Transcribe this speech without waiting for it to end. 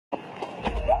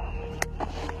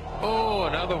Oh,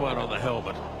 another one on the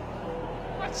helmet.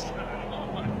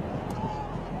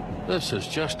 This is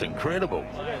just incredible.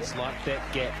 It's like that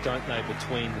gap, don't they,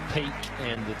 between the peak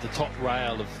and the top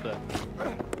rail of the...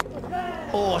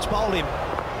 Oh, it's bowled him.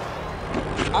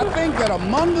 I think that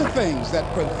among the things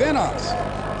that prevent us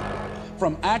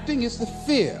from acting is the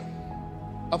fear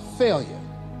of failure.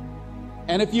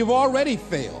 And if you've already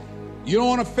failed, you don't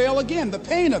want to fail again. The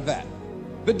pain of that,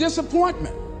 the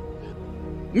disappointment.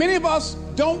 Many of us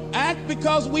don't act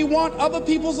because we want other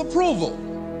people's approval.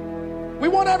 We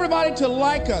want everybody to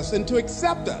like us and to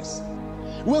accept us.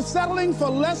 We're settling for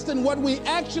less than what we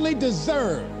actually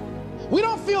deserve. We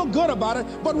don't feel good about it,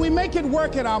 but we make it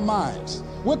work in our minds.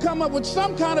 We'll come up with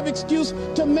some kind of excuse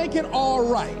to make it all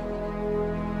right.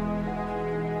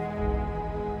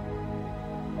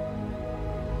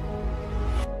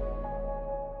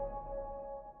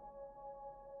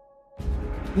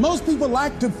 Most people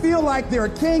like to feel like they're a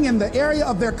king in the area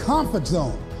of their comfort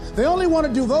zone. They only want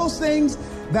to do those things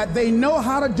that they know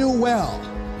how to do well.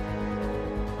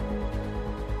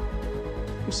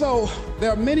 So there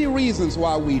are many reasons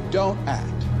why we don't act.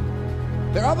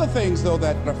 There are other things, though,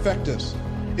 that affect us.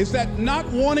 Is that not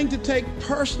wanting to take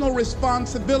personal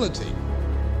responsibility.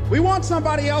 We want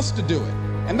somebody else to do it,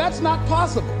 and that's not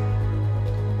possible.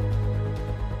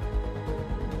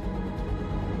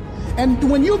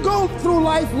 And when you go through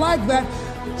life like that,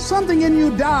 something in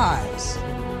you dies.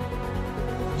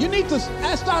 You need to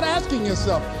start asking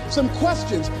yourself some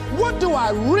questions. What do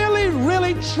I really,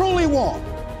 really, truly want?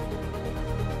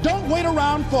 Don't wait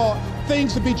around for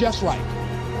things to be just right.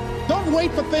 Don't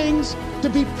wait for things to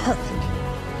be perfect.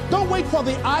 Don't wait for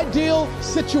the ideal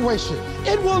situation.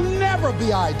 It will never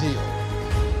be ideal.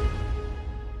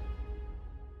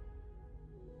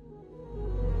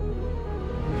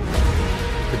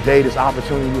 Today, this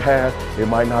opportunity you have, it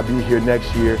might not be here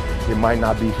next year. It might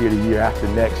not be here the year after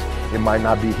next. It might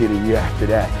not be here the year after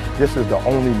that. This is the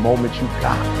only moment you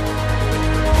got.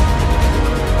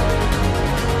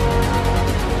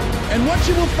 And what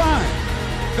you will find,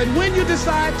 that when you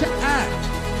decide to act,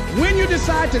 when you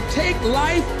decide to take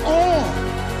life on,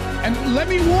 and let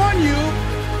me warn you,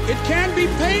 it can be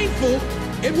painful,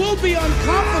 it will be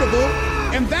uncomfortable,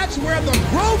 and that's where the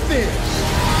growth is.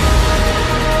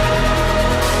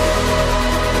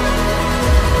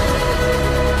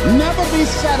 Never be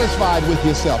satisfied with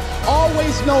yourself.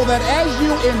 Always know that as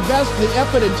you invest the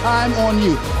effort and time on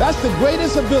you, that's the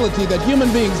greatest ability that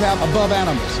human beings have above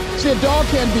animals. See, a dog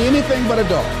can't be anything but a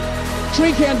dog.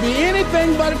 Tree can't be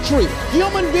anything but a tree.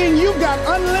 Human being, you've got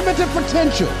unlimited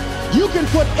potential. You can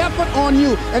put effort on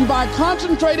you, and by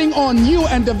concentrating on you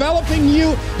and developing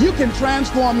you, you can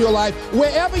transform your life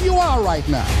wherever you are right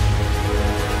now.